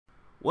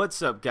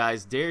What's up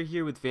guys, Dare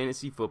here with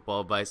Fantasy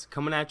Football Advice,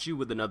 coming at you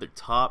with another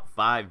top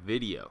 5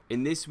 video.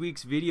 In this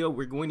week's video,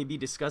 we're going to be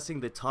discussing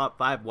the top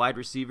 5 wide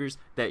receivers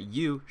that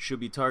you should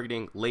be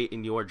targeting late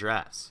in your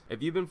drafts.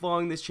 If you've been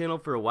following this channel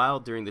for a while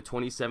during the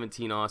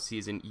 2017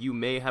 offseason, you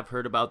may have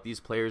heard about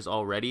these players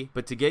already,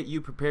 but to get you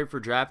prepared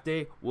for draft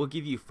day, we'll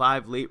give you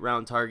 5 late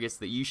round targets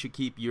that you should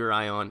keep your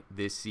eye on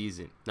this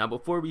season. Now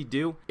before we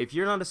do, if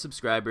you're not a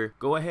subscriber,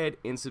 go ahead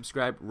and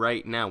subscribe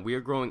right now. We are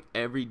growing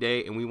every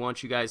day and we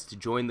want you guys to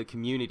join the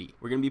community.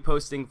 We're going to be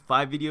posting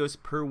 5 videos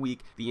per week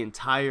the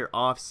entire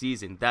off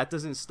season. That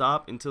doesn't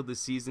stop until the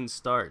season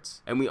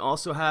starts. And we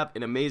also have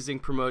an amazing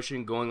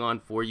promotion going on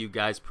for you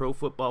guys. Pro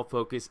Football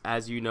Focus,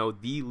 as you know,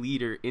 the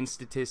leader in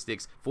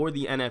statistics for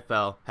the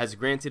NFL, has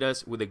granted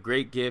us with a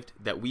great gift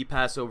that we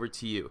pass over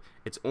to you.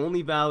 It's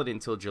only valid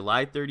until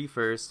July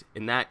 31st,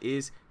 and that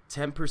is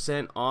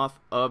 10%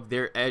 off of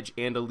their Edge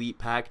and Elite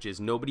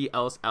packages. Nobody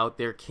else out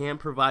there can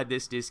provide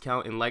this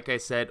discount, and like I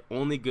said,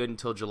 only good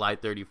until July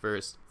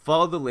 31st.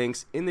 Follow the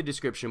links in the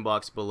description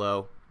box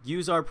below.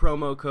 Use our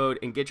promo code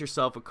and get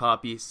yourself a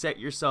copy. Set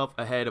yourself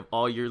ahead of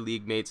all your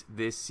league mates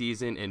this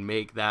season and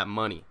make that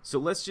money. So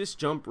let's just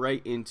jump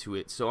right into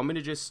it. So I'm going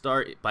to just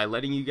start by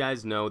letting you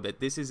guys know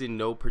that this is in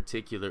no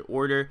particular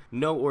order,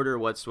 no order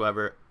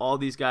whatsoever. All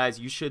these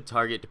guys you should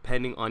target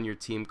depending on your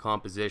team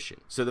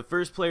composition. So the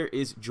first player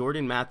is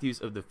Jordan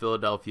Matthews of the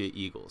Philadelphia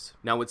Eagles.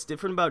 Now what's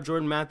different about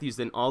Jordan Matthews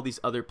than all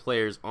these other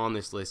players on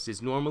this list is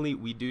normally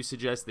we do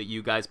suggest that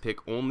you guys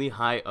pick only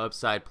high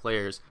upside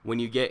players when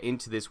you get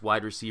into this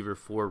wide receiver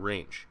 4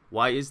 range.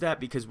 Why is that?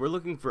 Because we're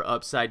looking for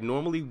upside.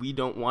 Normally we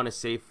don't want a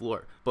safe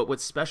floor, but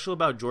what's special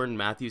about Jordan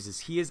Matthews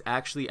is he is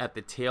actually at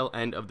the tail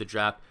end of the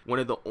draft one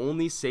of the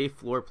only safe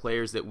floor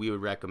players that we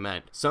would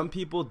recommend. Some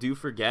people do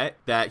forget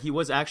that he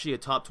was actually a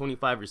top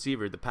 25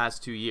 receiver the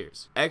past 2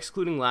 years.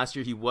 Excluding last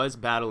year, he was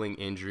battling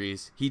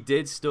injuries. He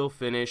did still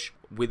finish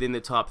within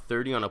the top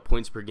 30 on a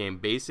points per game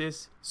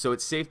basis, so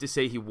it's safe to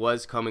say he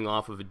was coming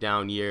off of a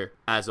down year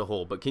as a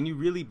whole. But can you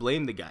really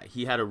blame the guy?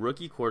 He had a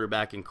rookie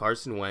quarterback in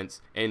Carson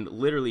Wentz and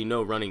literally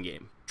no running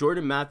game.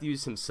 Jordan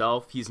Matthews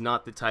himself, he's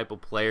not the type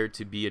of player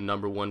to be a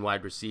 #1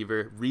 wide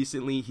receiver.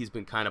 Recently, he's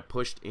been kind of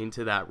pushed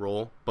into that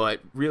role, but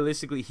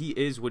realistically, he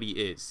is what he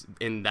is,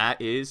 and that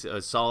is a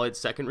solid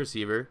second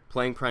receiver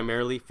playing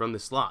primarily from the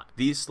slot.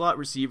 These slot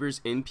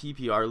receivers in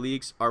PPR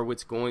leagues are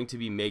what's going to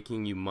be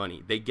making you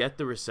money. They get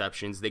the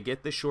receptions, they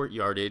get the short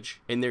yardage,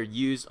 and they're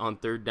used on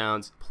third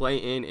downs, play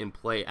in and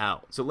play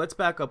out. So let's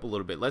back up a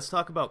little bit. Let's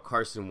talk about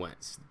Carson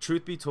Wentz.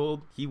 Truth be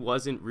told, he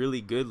wasn't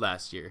really good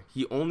last year.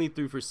 He only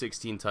threw for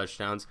 16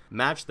 touchdowns.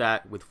 Match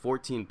that with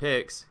 14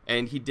 picks,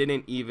 and he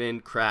didn't even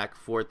crack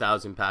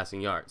 4,000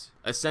 passing yards.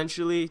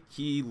 Essentially,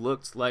 he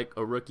looked like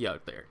a rookie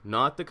out there.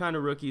 Not the kind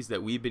of rookies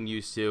that we've been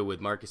used to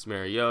with Marcus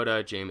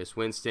Mariota, Jameis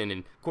Winston,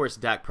 and of course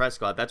Dak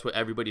Prescott. That's what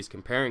everybody's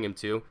comparing him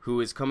to, who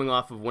is coming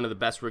off of one of the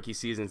best rookie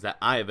seasons that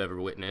I have ever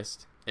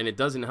witnessed. And it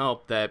doesn't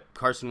help that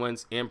Carson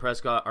Wentz and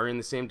Prescott are in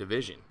the same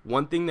division.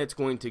 One thing that's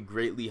going to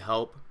greatly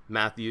help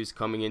Matthews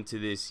coming into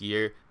this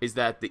year is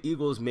that the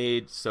Eagles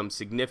made some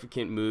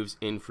significant moves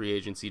in free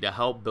agency to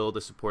help build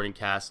a supporting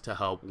cast to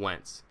help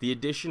Wentz. The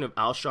addition of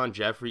Alshon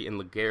Jeffrey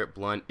and LeGarrette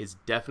Blount is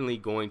definitely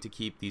going to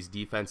keep these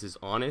defenses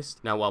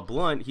honest. Now while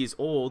Blount, he's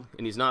old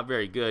and he's not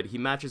very good, he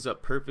matches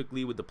up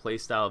perfectly with the play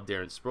style of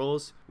Darren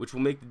Sproles, which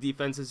will make the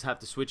defenses have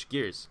to switch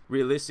gears.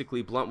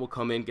 Realistically, Blount will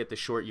come in, get the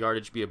short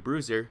yardage, be a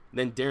bruiser,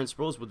 then Darren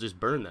Sproles will just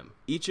burn them.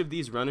 Each of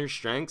these runners'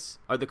 strengths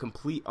are the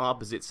complete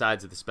opposite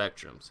sides of the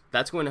spectrums.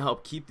 That's going to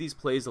help keep these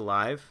plays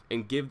alive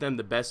and give them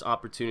the best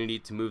opportunity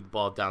to move the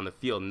ball down the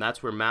field, and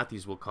that's where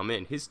Matthews will come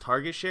in. His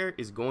target share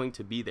is going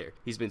to be there.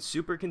 He's been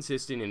super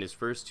consistent in his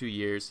first 2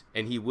 years,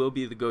 and he will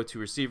be the go-to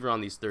receiver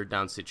on these third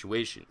down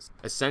situations.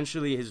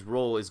 Essentially, his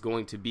role is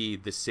going to be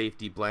the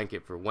safety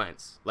blanket for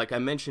Wentz. Like I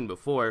mentioned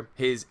before,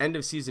 his end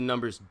of season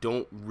numbers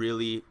don't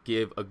really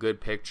give a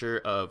good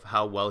picture of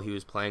how well he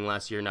was playing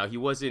last year. Now, he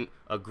wasn't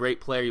a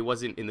great player, he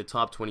wasn't in the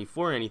top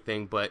 24 or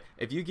anything, but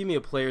if you give me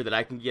a player that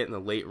I can get in the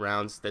late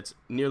rounds that's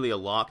nearly a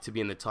lock to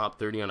be in the top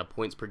 30 on a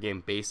points per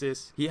game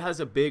basis, he has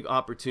a big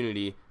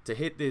opportunity to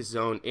hit this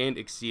zone and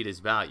exceed his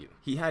value.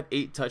 He had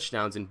 8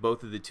 touchdowns in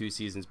both of the 2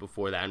 seasons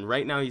before that, and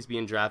right now he's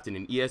being drafted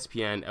in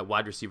ESPN at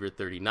wide receiver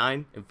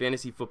 39 and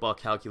Fantasy Football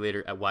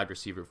Calculator at wide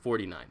receiver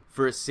 49.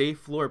 For a safe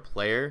floor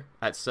player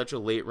at such a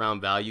late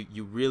round value,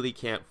 you really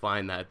can't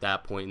find that at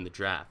that point in the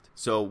draft.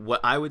 So what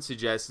I would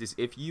suggest is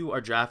if you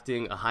are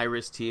drafting a high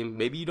risk team,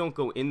 maybe you don't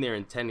go in there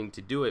intending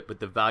to do it, but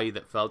the value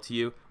that fell to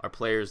you are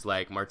players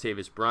like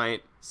Martavis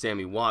Bryant,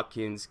 Sammy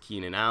Watkins,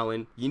 Keenan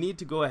Allen. You need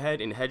to go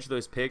ahead and hedge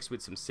those picks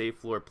with some safe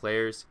floor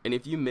players. And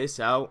if you miss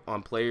out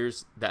on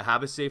players that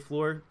have a safe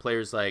floor,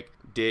 players like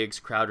Diggs,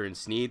 Crowder, and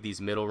Snead,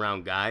 these middle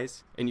round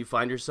guys, and you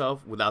find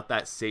yourself without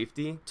that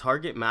safety,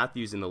 target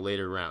Matthews in the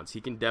later rounds. He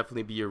can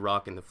definitely be your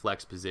rock in the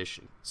flex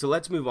position. So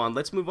let's move on.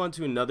 Let's move on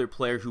to another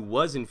player who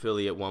was in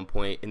Philly at one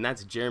point, and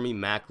that's Jeremy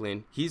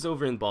Maclin. He's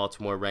over in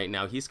Baltimore right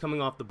now. He's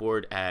coming off the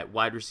board at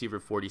wide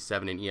receiver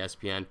 47 in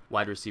ESPN,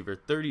 wide receiver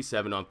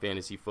 37 on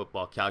Fantasy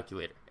Football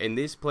Calculator. And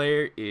this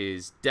player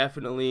is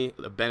definitely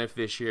a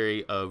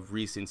beneficiary of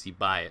recency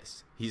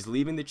bias. He's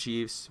leaving the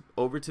Chiefs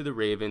over to the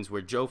Ravens,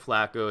 where Joe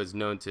Flacco is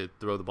known to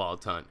throw the ball a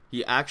ton.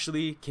 He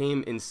actually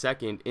came in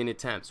second in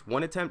attempts,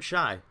 one attempt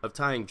shy of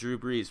tying Drew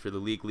Brees for the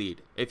league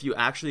lead. If you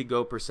actually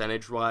go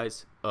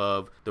percentage-wise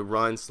of the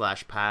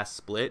run/pass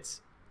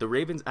splits, the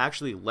Ravens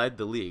actually led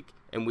the league.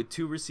 And with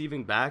 2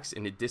 receiving backs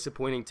and a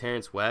disappointing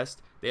Terrence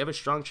West, they have a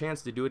strong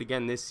chance to do it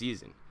again this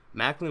season.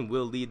 Maclin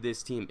will lead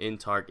this team in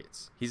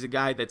targets. He's a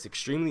guy that's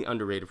extremely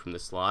underrated from the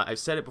slot. I've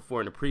said it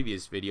before in a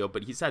previous video,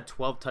 but he's had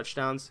 12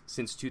 touchdowns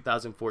since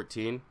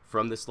 2014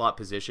 from the slot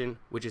position,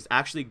 which is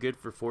actually good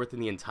for 4th in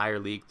the entire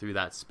league through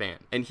that span.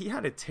 And he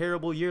had a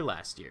terrible year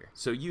last year.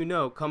 So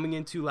coming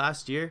into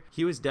last year,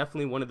 he was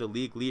definitely one of the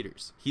league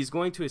leaders. He's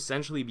going to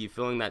essentially be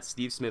filling that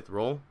Steve Smith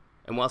role.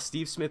 And while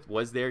Steve Smith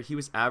was there, he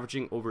was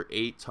averaging over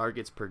 8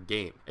 targets per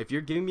game. If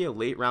you're giving me a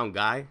late round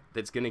guy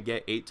that's going to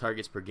get 8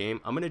 targets per game,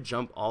 I'm going to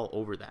jump all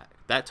over that.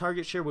 That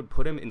target share would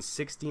put him in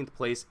 16th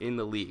place in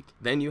the league.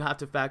 Then you have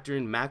to factor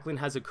in Maclin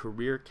has a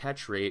career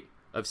catch rate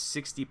of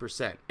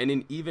 60% and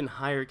an even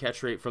higher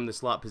catch rate from the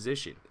slot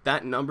position.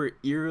 That number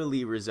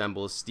eerily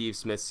resembles Steve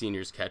Smith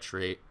Sr.'s catch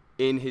rate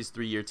in his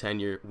 3-year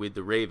tenure with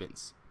the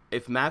Ravens.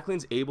 If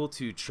Maclin's able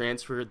to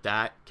transfer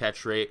that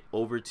catch rate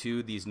over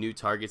to these new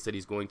targets that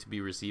he's going to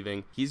be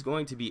receiving, he's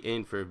going to be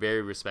in for a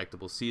very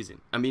respectable season.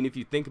 I mean, if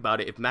you think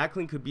about it, if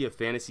Maclin could be a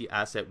fantasy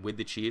asset with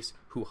the Chiefs,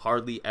 who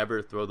hardly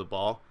ever throw the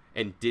ball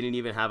and didn't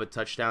even have a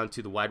touchdown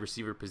to the wide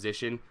receiver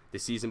position the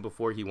season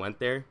before he went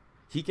there,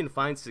 he can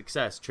find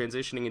success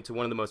transitioning into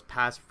one of the most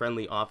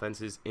pass-friendly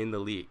offenses in the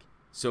league.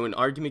 So an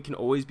argument can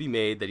always be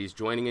made that he's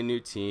joining a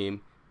new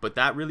team, but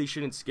that really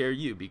shouldn't scare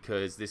you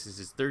because this is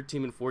his 3rd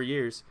team in 4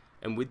 years.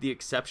 And with the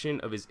exception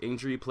of his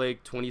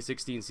injury-plagued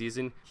 2016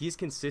 season, he's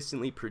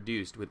consistently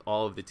produced with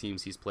all of the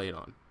teams he's played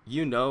on.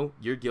 You know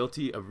you're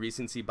guilty of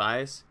recency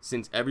bias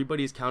since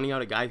everybody's counting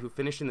out a guy who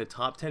finished in the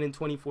top 10 in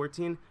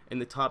 2014 and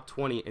the top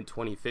 20 in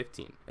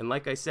 2015. And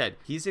like I said,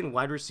 he's in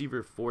wide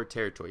receiver 4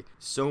 territory.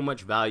 So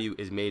much value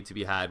is made to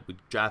be had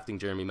with drafting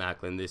Jeremy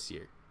Maclin this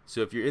year.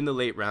 So if you're in the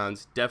late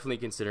rounds, definitely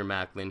consider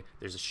Maclin.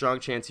 There's a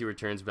strong chance he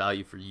returns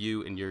value for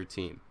you and your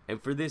team.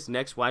 And for this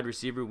next wide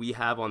receiver we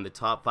have on the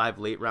top 5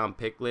 late round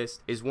pick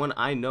list is one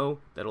I know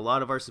that a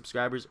lot of our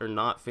subscribers are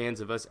not fans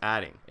of us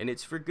adding. And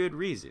it's for good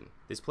reason.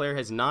 This player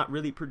has not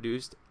really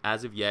produced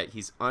as of yet.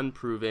 He's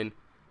unproven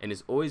and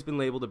has always been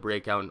labeled a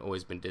breakout and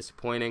always been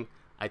disappointing.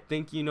 I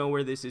think you know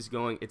where this is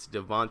going. It's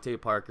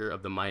Devontae Parker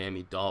of the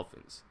Miami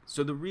Dolphins.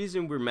 So the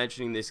reason we're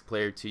mentioning this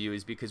player to you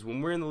is because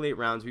when we're in the late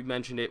rounds, we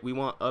mentioned it, we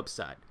want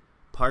upside.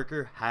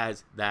 Parker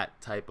has that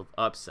type of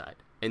upside.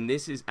 And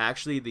this is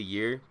actually the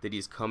year that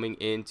he's coming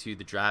into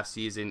the draft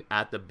season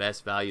at the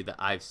best value that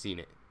I've seen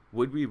it.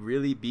 Would we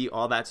really be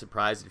all that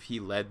surprised if he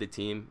led the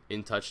team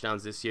in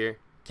touchdowns this year?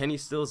 Kenny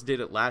Stills did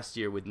it last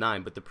year with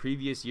 9, but the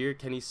previous year,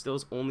 Kenny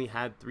Stills only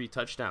had 3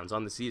 touchdowns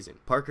on the season.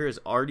 Parker has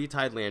already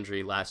tied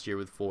Landry last year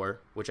with 4,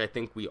 which I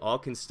think we all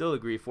can still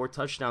agree 4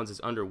 touchdowns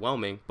is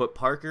underwhelming, but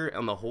Parker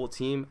and the whole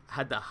team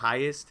had the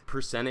highest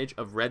percentage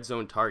of red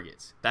zone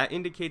targets. That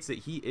indicates that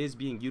he is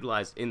being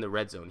utilized in the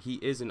red zone. He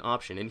is an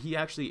option, and he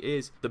actually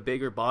is the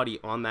bigger body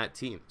on that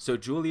team. So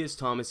Julius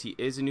Thomas, he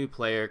is a new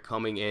player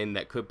coming in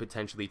that could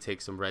potentially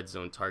take some red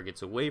zone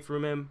targets away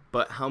from him,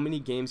 but how many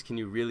games can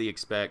you really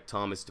expect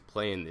Thomas to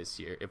play in this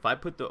year? If I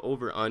put the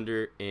over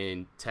under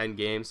in 10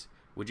 games,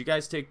 would you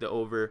guys take the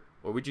over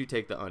or would you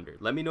take the under?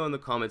 Let me know in the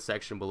comment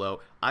section below.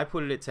 I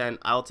put it at 10.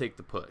 I'll take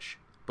the push.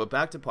 But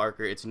back to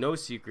Parker, it's no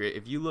secret.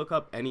 If you look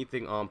up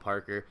anything on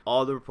Parker,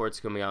 all the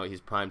reports coming out,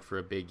 he's primed for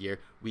a big year.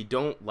 We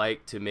don't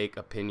like to make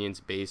opinions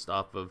based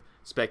off of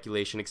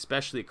speculation,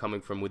 especially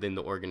coming from within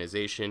the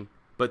organization.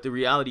 But the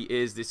reality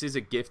is this is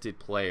a gifted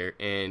player,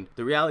 and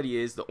the reality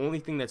is the only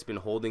thing that's been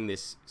holding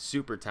this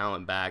super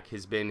talent back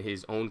has been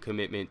his own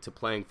commitment to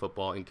playing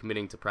football and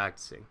committing to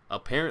practicing.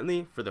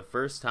 Apparently, for the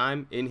first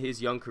time in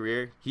his young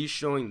career, he's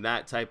showing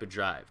that type of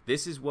drive.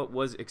 This is what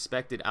was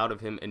expected out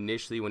of him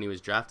initially when he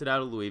was drafted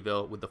out of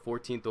Louisville with the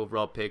 14th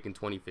overall pick in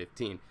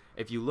 2015.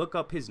 If you look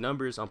up his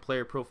numbers on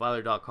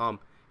playerprofiler.com,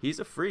 he's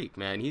a freak,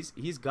 man.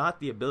 He's got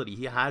the ability.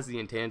 He has the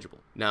intangible.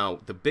 Now,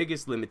 the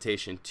biggest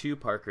limitation to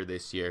Parker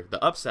this year,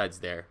 the upside's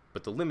there,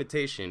 but the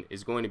limitation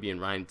is going to be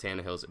in Ryan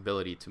Tannehill's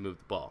ability to move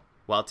the ball.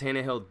 While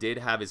Tannehill did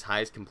have his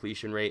highest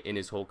completion rate in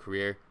his whole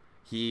career,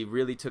 he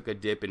really took a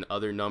dip in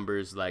other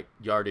numbers like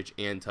yardage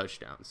and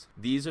touchdowns.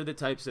 These are the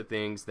types of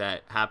things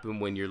that happen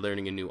when you're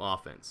learning a new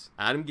offense.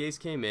 Adam Gase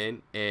came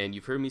in, and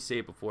you've heard me say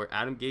it before,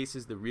 Adam Gase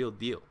is the real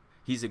deal.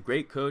 He's a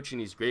great coach and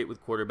he's great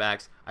with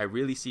quarterbacks. I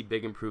really see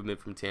big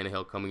improvement from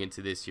Tannehill coming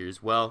into this year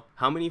as well.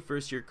 How many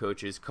first-year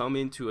coaches come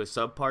into a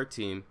subpar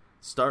team,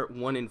 start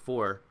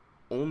 1-4,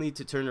 only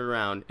to turn it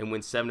around and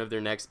win 7 of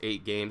their next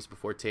 8 games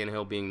before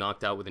Tannehill being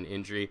knocked out with an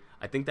injury.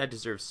 I think that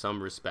deserves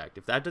some respect.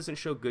 If that doesn't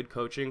show good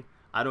coaching,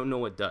 I don't know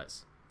what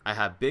does. I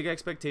have big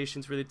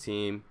expectations for the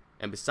team,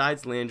 and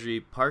besides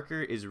Landry,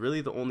 Parker is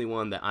really the only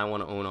one that I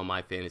want to own on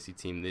my fantasy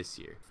team this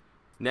year.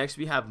 Next,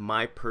 we have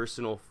my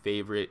personal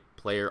favorite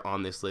player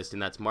on this list,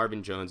 and that's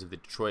Marvin Jones of the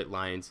Detroit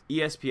Lions.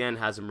 ESPN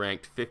has him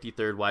ranked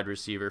 53rd wide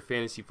receiver.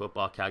 Fantasy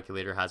Football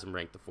Calculator has him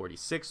ranked the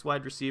 46th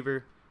wide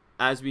receiver.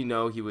 As we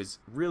know, he was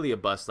really a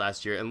bust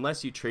last year.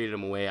 Unless you traded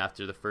him away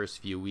after the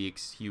first few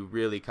weeks, he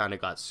really kind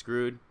of got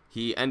screwed.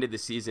 He ended the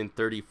season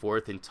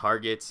 34th in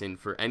targets, and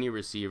for any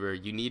receiver,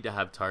 you need to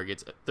have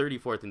targets.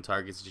 34th in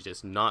targets is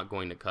just not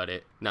going to cut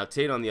it. Now,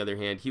 Tate, on the other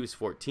hand, he was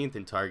 14th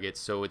in targets,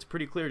 so it's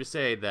pretty clear to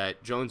say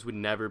that Jones would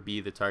never be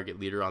the target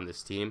leader on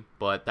this team,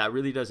 but that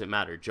really doesn't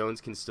matter.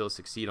 Jones can still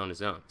succeed on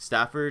his own.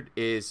 Stafford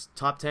is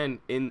top 10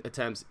 in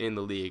attempts in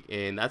the league,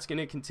 and that's going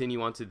to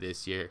continue on to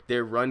this year.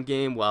 Their run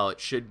game, while it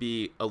should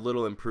be a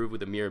little improved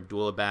with Amir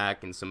Abdullah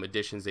back and some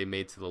additions they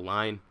made to the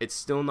line, it's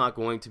still not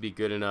going to be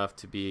good enough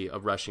to be a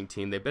rushing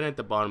team. They've been at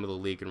the bottom of the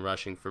league in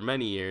rushing for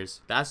many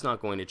years. That's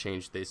not going to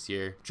change this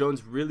year.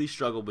 Jones really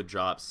struggled with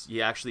drops.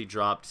 He actually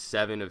dropped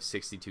 7 of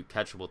 62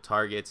 catchable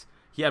targets.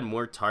 He had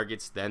more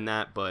targets than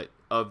that, but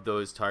of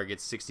those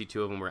targets,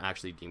 62 of them were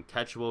actually deemed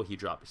catchable. He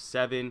dropped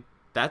 7.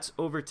 That's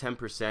over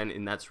 10%,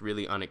 and that's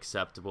really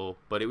unacceptable,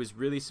 but it was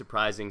really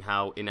surprising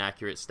how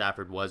inaccurate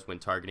Stafford was when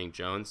targeting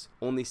Jones.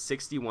 Only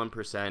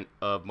 61%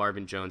 of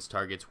Marvin Jones'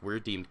 targets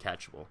were deemed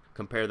catchable.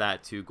 Compare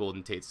that to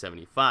Golden Tate's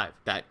 75.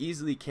 That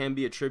easily can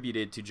be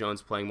attributed to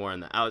Jones playing more on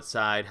the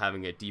outside,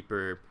 having a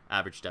deeper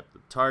average depth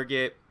of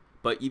target.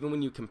 But even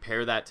when you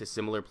compare that to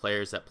similar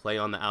players that play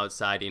on the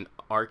outside and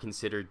are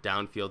considered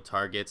downfield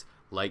targets,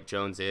 like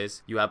Jones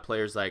is, you have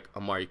players like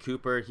Amari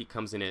Cooper. He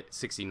comes in at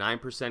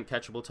 69%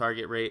 catchable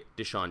target rate.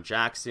 Deshaun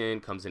Jackson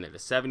comes in at a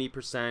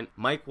 70%.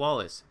 Mike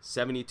Wallace,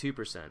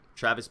 72%.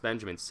 Travis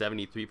Benjamin,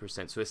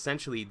 73%. So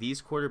essentially,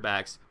 these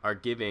quarterbacks are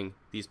giving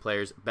these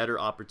players better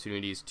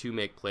opportunities to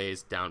make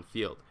plays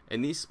downfield.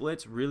 And these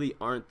splits really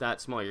aren't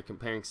that small. You're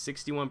comparing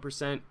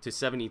 61% to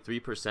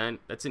 73%.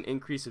 That's an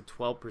increase of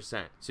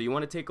 12%. So you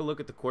want to take a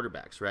look at the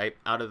quarterbacks, right?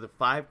 Out of the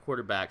 5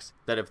 quarterbacks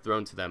that have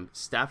thrown to them,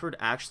 Stafford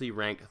actually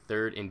ranked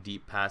 3rd in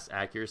deep pass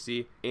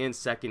accuracy and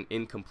 2nd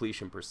in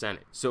completion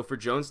percentage. So for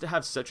Jones to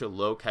have such a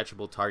low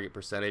catchable target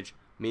percentage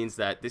means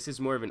that this is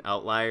more of an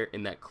outlier,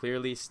 in that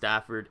clearly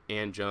Stafford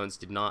and Jones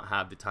did not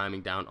have the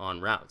timing down on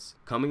routes.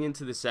 Coming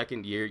into the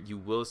second year, you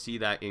will see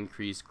that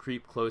increase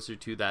creep closer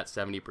to that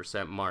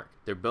 70% mark.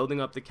 They're building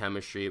up the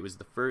chemistry. It was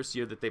the first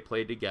year that they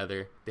played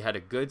together. They had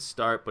a good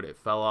start, but it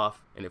fell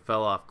off, and it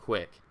fell off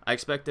quick. I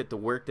expect that the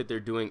work that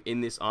they're doing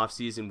in this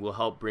offseason will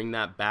help bring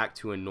that back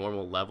to a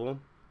normal level.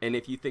 And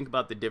if you think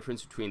about the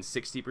difference between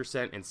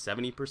 60% and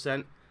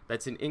 70%,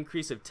 that's an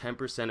increase of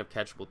 10% of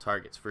catchable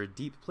targets. For a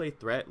deep play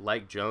threat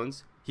like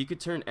Jones, he could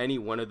turn any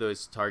one of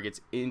those targets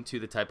into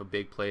the type of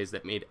big plays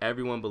that made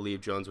everyone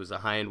believe Jones was a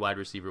high-end wide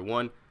receiver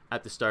 1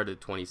 at the start of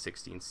the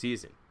 2016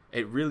 season.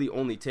 It really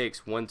only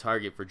takes one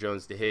target for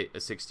Jones to hit a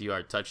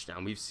 60-yard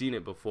touchdown. We've seen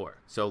it before.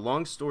 So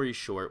long story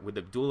short, with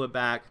Abdullah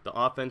back, the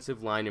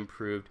offensive line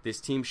improved, this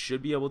team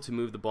should be able to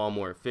move the ball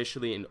more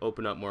efficiently and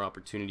open up more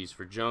opportunities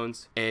for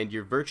Jones, and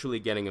you're virtually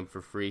getting him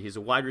for free. He's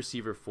a wide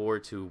receiver 4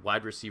 to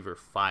wide receiver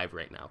 5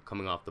 right now,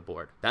 coming off the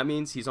board. That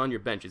means he's on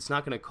your bench. It's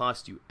not going to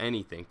cost you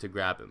anything to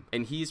grab him.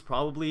 And he's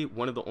probably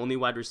one of the only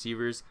wide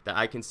receivers that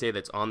I can say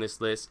that's on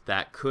this list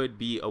that could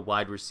be a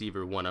wide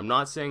receiver 1. I'm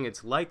not saying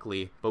it's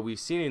likely, but we've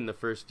seen it in the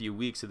first few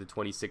weeks of the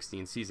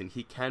 2016 season.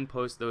 He can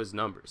post those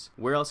numbers.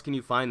 Where else can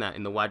you find that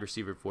in the wide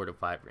receiver 4 to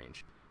 5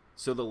 range?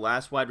 So the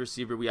last wide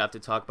receiver we have to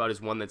talk about is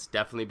one that's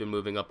definitely been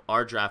moving up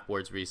our draft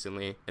boards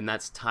recently, and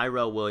that's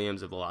Tyrell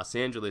Williams of the Los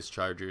Angeles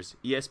Chargers.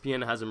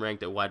 ESPN has him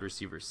ranked at wide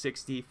receiver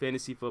 60,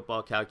 Fantasy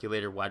Football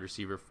Calculator wide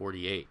receiver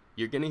 48.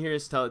 You're going to hear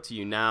us tell it to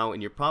you now,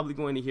 and you're probably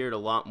going to hear it a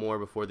lot more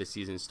before the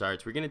season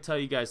starts. We're going to tell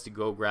you guys to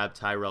go grab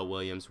Tyrell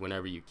Williams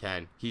whenever you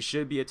can. He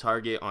should be a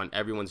target on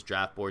everyone's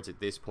draft boards at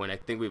this point. I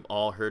think we've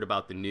all heard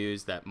about the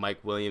news that Mike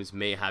Williams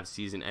may have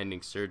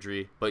season-ending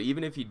surgery, but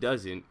even if he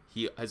doesn't,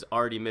 he has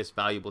already missed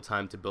valuable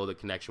time to build a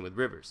connection with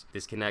Rivers.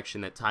 This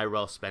connection that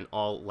Tyrell spent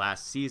all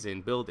last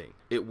season building.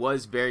 It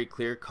was very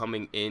clear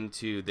coming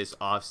into this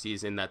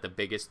offseason that the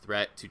biggest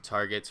threat to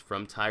targets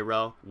from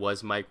Tyrell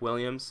was Mike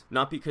Williams.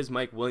 Not because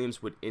Mike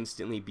Williams would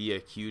instantly be a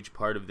huge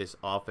part of this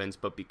offense,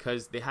 but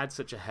because they had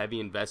such a heavy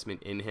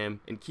investment in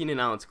him, and Keenan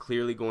Allen's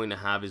clearly going to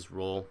have his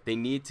role. They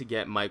need to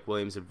get Mike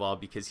Williams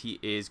involved because he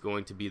is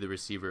going to be the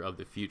receiver of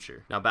the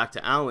future. Now back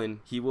to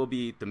Allen, he will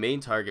be the main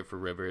target for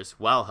Rivers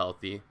while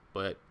healthy,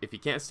 but if he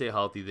can't stay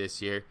healthy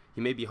this year,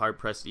 he may be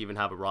hard-pressed to even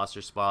have a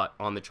roster spot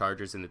on the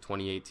Chargers in the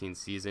 2018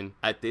 season.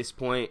 At this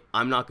point,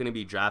 I'm not going to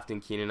be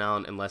drafting Keenan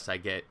Allen unless I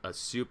get a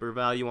super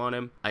value on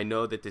him. I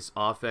know that this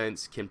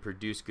offense can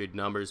produce good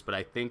numbers, but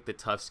I think the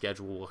tough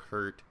schedule will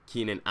hurt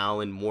Keenan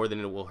Allen more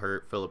than it will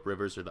hurt Phillip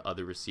Rivers or the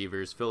other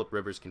receivers. Phillip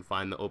Rivers can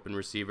find the open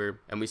receiver,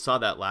 and we saw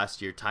that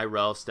last year.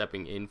 Tyrell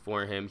stepping in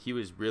for him, he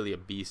was really a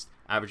beast,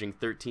 averaging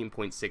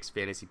 13.6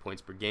 fantasy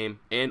points per game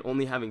and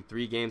only having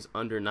 3 games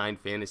under 9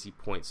 fantasy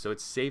points. So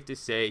it's safe to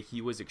say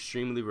he was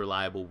extremely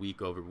reliable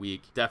week over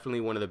week. Definitely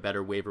one of the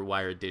better waiver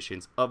wire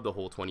additions of the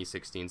whole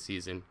 2016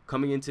 season.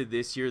 Coming into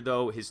this year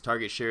though, his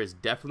target share is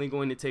definitely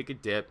going to take a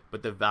dip,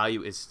 but the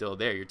value is still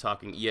there. You're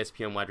talking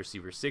ESPN wide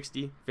receiver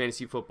 60,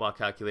 fantasy football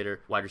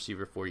calculator wide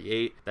receiver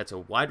 48. That's a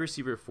wide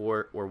receiver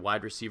 4 or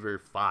wide receiver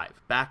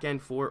 5, back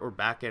end 4 or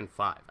back end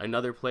 5.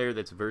 Another player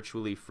that's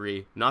virtually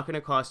free, not going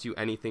to cost you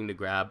anything to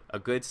grab,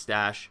 a good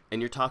stash, and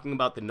you're talking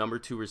about the number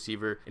 2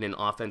 receiver in an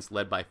offense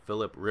led by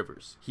Phillip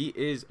Rivers. He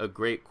is a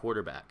great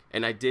quarterback,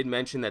 and I did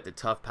mention that the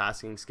tough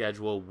passing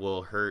schedule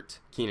will hurt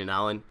Keenan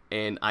Allen,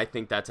 and I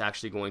think that's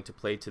actually going to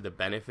play to the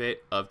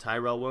benefit of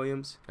Tyrell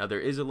Williams. Now there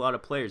is a lot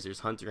of players.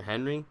 There's Hunter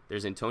Henry,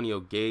 there's Antonio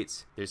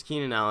Gates, there's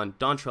Keenan Allen,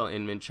 Dontrell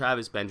Inman,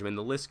 Travis Benjamin,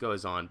 the list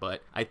goes on,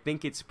 but I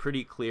think it's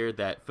pretty clear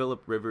that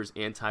Phillip Rivers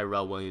and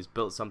Tyrell Williams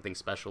built something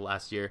special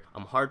last year.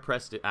 I'm hard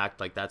pressed to act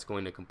like that's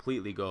going to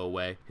completely go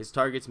away. His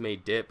targets may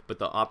dip, but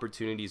the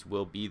opportunities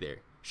will be there.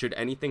 Should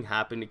anything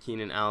happen to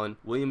Keenan Allen,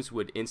 Williams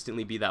would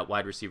instantly be that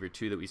wide receiver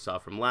 2 that we saw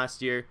from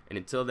last year, and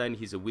until then,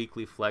 he's a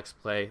weekly flex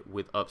play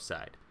with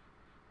upside.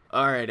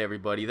 Alright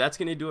everybody, that's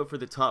going to do it for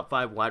the top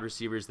 5 wide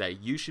receivers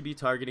that you should be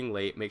targeting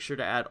late. Make sure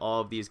to add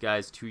all of these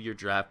guys to your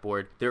draft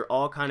board. They're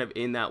all kind of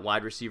in that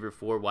wide receiver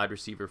 4, wide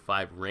receiver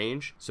 5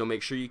 range, so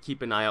make sure you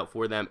keep an eye out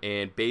for them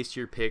and base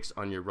your picks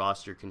on your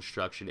roster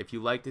construction. If you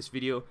like this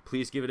video,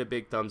 please give it a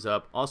big thumbs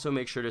up. Also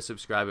make sure to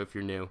subscribe if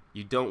you're new.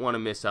 You don't want to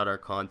miss out our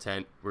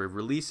content. We're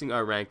releasing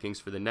our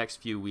rankings for the next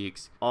few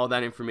weeks. All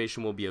that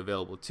information will be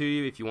available to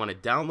you. If you want to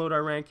download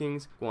our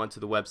rankings, go onto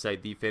the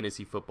website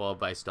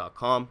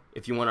thefantasyfootballadvice.com.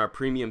 If you want our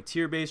premium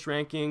tier-based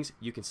rankings,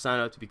 you can sign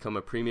up to become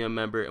a premium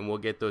member and we'll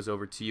get those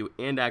over to you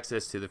and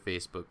access to the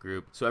Facebook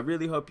group. So I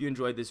really hope you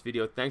enjoyed this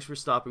video. Thanks for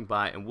stopping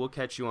by and we'll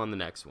catch you on the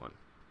next one.